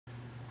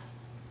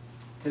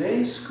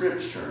Today's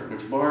scripture,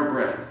 which Barb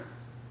read,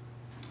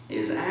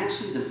 is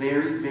actually the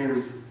very,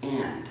 very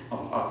end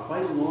of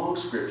quite a long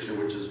scripture,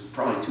 which is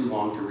probably too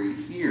long to read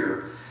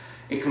here.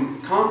 It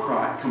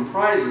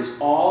comprises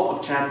all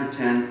of chapter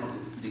 10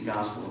 of the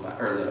Gospel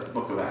of, or the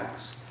book of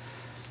Acts.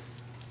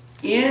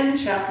 In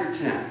chapter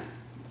 10,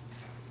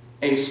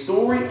 a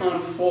story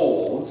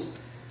unfolds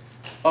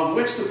of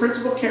which the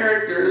principal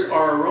characters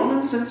are a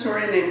Roman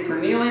centurion named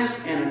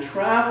Cornelius and a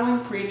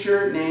traveling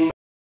preacher named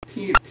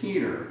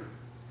Peter.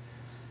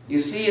 You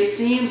see, it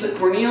seems that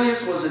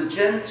Cornelius was a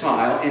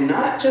Gentile, and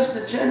not just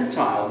a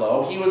Gentile,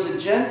 though. He was a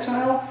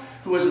Gentile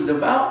who was a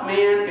devout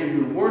man and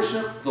who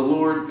worshiped the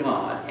Lord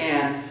God.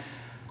 And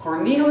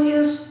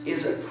Cornelius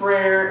is at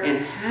prayer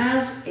and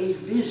has a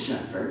vision,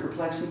 very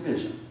perplexing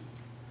vision.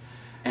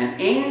 An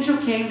angel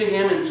came to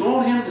him and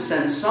told him to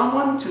send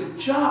someone to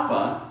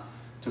Joppa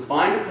to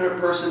find a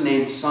person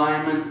named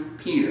Simon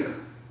Peter.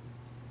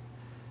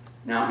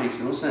 Now, it makes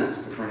no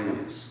sense to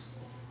Cornelius.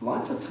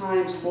 Lots of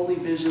times, holy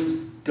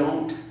visions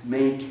don't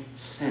make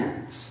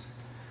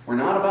sense. We're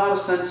not about a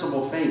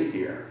sensible faith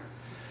here.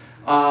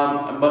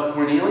 But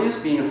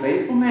Cornelius, being a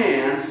faithful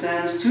man,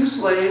 sends 2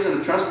 slaves and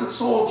a trusted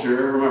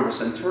soldier. Remember,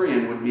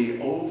 centurion would be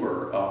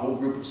over a whole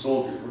group of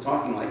soldiers. We're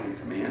talking like a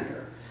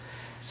commander.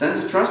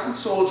 Sends a trusted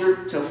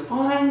soldier to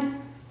find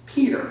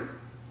Peter.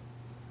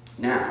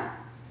 Now,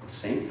 at the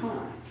same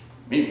time,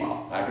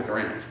 meanwhile, back at the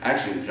ranch,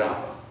 actually in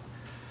Joppa,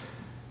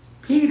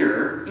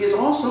 Peter is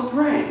also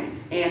praying,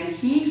 and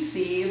he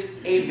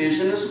sees a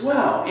vision as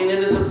well. And it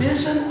is a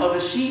vision of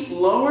a sheep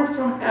lowered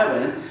from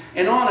heaven,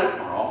 and on it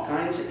are all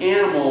kinds of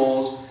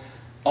animals,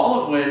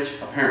 all of which,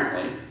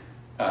 apparently,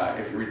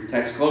 if you read the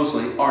text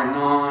closely, are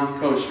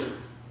non-kosher.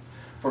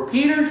 For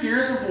Peter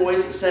hears a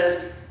voice that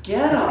says,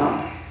 "Get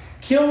up,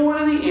 kill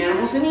one of the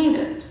animals and eat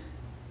it."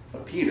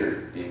 But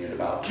Peter, being a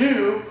devout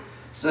Jew,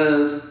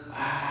 says,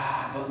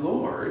 "But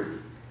Lord,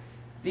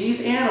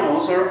 these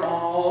animals are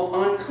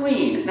all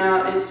unclean."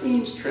 Now, it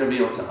seems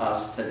trivial to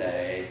us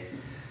today,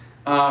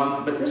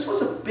 but this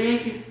was a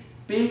big,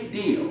 big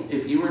deal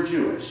if you were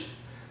Jewish.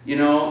 You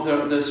know,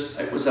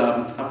 it was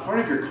a part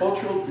of your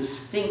cultural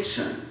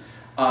distinction,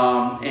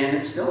 and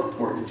it's still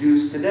important to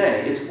Jews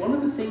today. It's one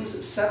of the things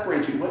that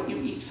separates you. What you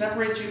eat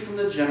separates you from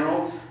the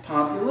general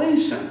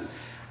population.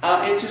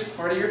 It's just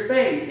part of your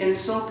faith. And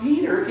so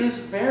Peter is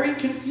very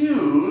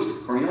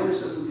confused.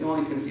 Cornelius isn't the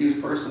only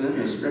confused person in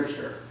this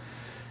scripture.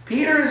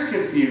 Peter is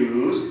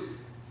confused,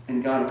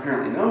 and God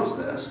apparently knows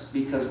this,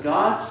 because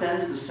God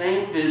sends the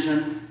same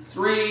vision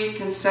 3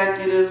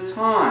 consecutive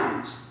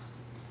times.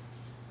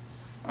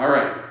 All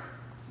right.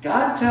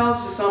 God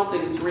tells you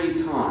something 3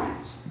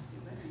 times.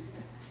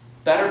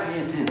 Better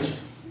pay attention.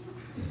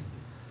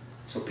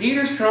 So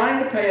Peter's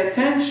trying to pay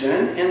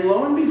attention, and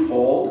lo and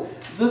behold,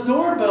 the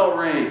doorbell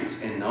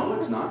rings. And no,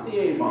 it's not the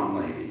Avon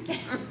lady.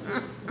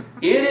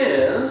 It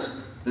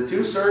is the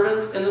 2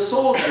 servants and the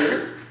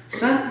soldier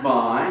sent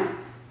by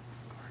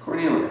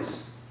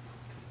Cornelius.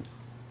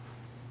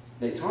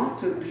 They talk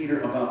to Peter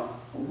about,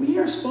 "We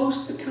are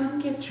supposed to come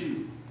get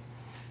you."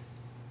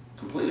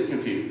 Completely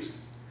confused.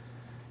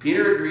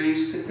 Peter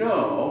agrees to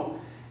go,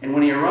 and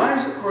when he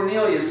arrives at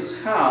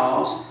Cornelius'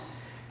 house,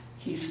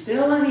 he's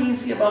still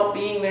uneasy about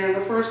being there in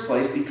the first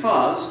place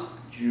because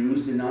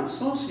Jews did not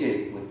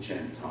associate with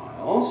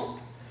Gentiles.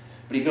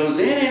 But he goes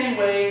in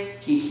anyway.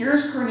 He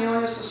hears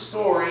Cornelius'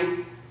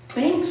 story,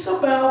 thinks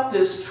about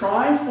this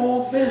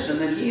trifold vision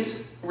that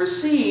he's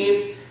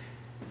received.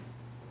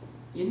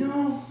 You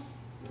know,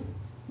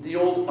 the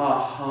old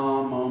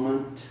aha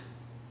moment.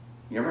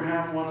 You ever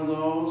have one of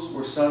those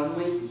where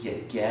suddenly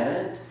you get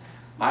it?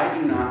 I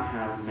do not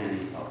have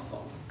many of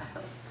them.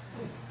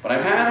 But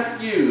I've had a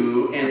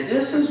few, and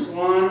this is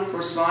one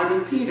for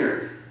Simon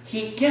Peter.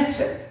 He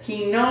gets it.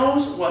 He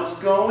knows what's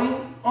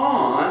going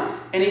on,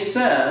 and he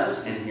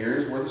says, and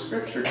here's where the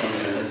scripture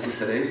comes in. This is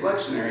today's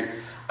lectionary.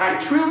 "I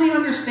truly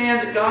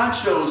understand that God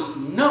shows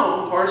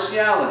no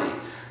partiality,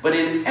 but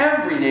in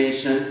every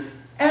nation,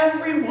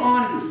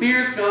 everyone who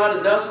fears God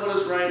and does what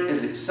is right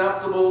is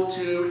acceptable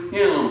to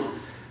Him."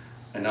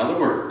 In other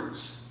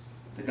words,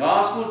 the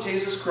gospel of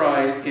Jesus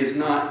Christ is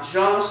not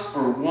just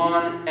for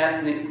one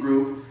ethnic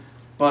group,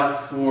 but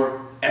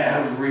for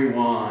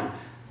everyone.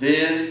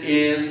 This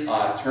is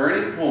a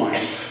turning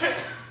point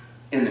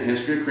in the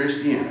history of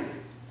Christianity.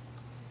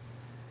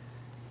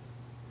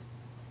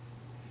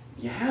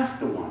 You have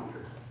to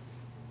wonder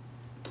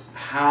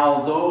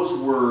how those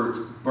words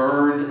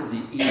burned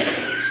the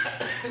ears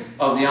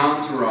of the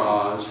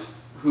entourage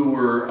who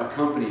were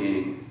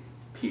accompanying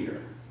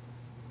Peter.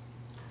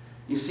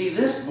 You see,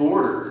 this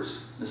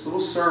little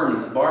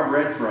sermon that Barb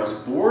read for us,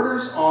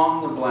 borders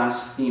on the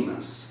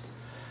blasphemous,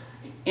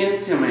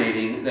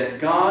 intimating that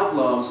God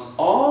loves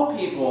all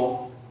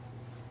people,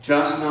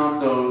 just not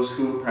those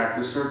who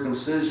practice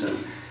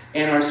circumcision.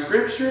 And our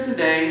scripture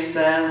today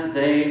says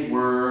they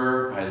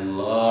were, I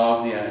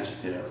love the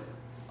adjective,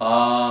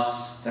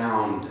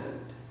 astounded.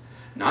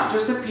 Not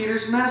just at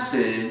Peter's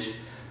message,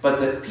 but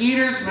that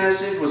Peter's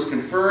message was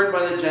confirmed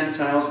by the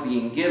Gentiles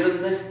being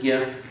given the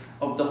gift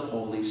of the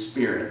Holy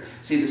Spirit.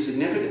 See, the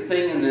significant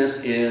thing in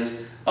this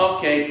is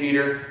Okay,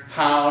 Peter,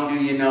 how do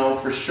you know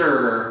for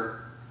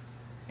sure?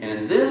 And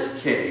in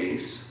this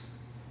case,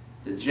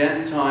 the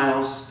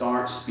Gentiles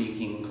start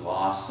speaking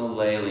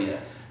glossolalia.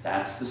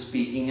 That's the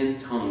speaking in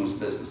tongues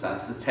business.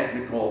 That's the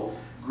technical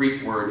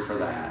Greek word for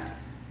that.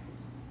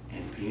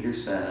 And Peter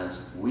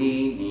says,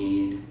 we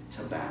need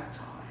to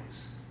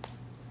baptize.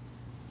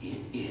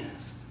 It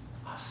is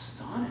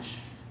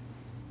astonishing.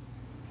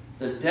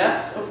 The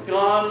depth of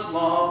God's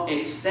love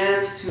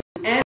extends to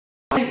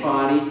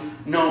anybody,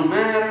 no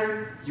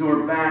matter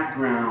your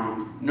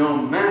background, no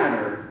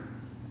matter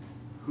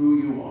who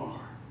you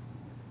are.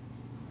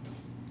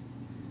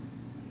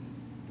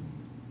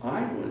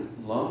 I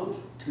would love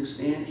to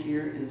stand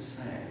here and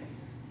say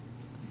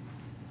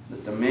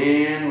that the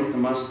man with the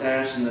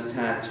mustache and the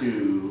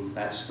tattoo,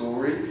 that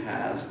story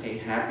has a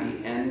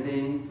happy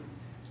ending.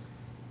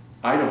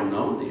 I don't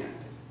know the ending.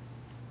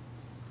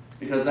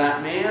 Because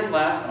that man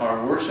left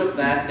our worship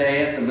that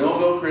day at the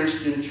Millville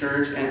Christian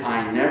Church, and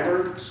I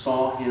never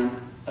saw him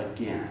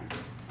again.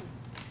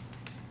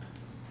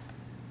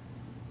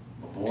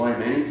 But boy,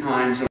 many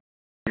times over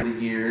the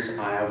years,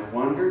 I have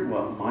wondered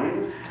what might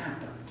have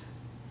happened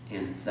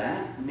in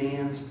that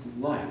man's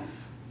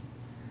life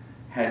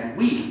had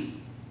we,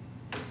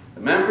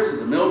 the members of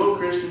the Millville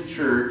Christian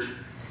Church,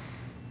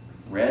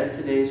 read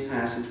today's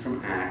passage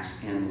from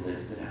Acts and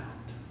lived it out.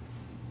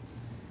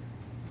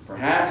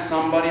 Perhaps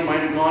somebody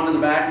might have gone to the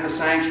back of the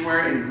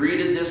sanctuary and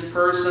greeted this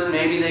person.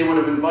 Maybe they would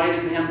have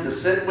invited him to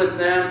sit with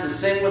them, to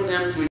sing with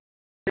them, to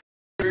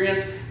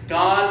experience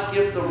God's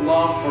gift of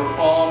love for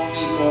all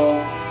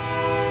people.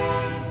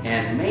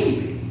 And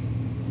maybe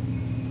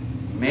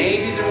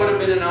there would have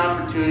been an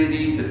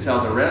opportunity to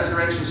tell the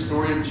resurrection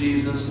story of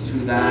Jesus to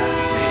that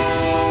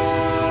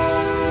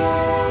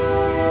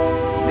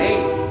man.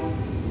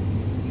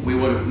 Maybe we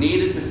would have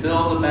needed to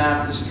fill the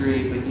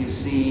baptistry, but you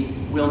see,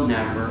 we'll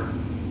never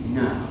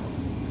know.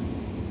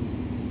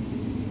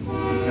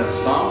 Because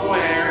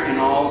somewhere in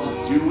all the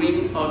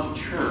doing of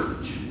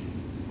church,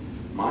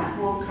 my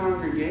home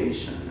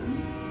congregation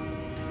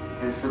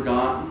had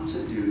forgotten to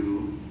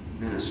do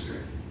ministry,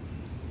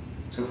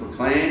 to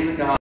proclaim the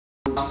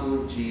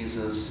gospel of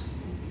Jesus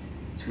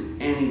to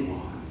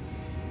anyone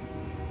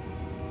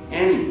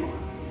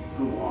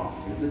who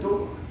walked through the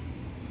door,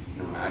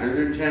 no matter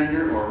their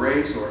gender or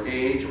race or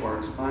age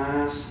or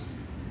class.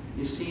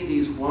 You see,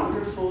 these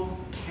wonderful,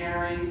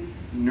 caring,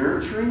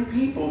 nurturing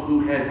people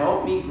who had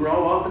helped me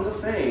grow up in the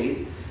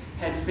faith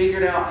had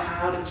figured out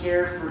how to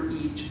care for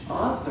each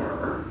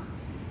other,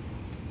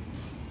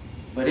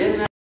 but in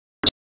that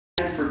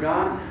had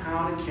forgotten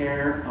how to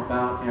care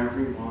about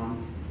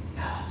everyone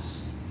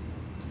else.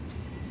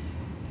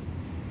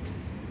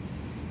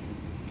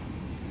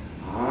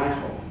 I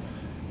hope,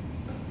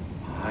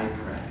 I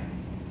pray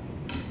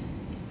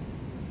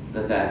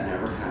that that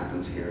never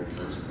happens here at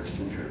First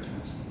Christian Church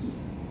Festus.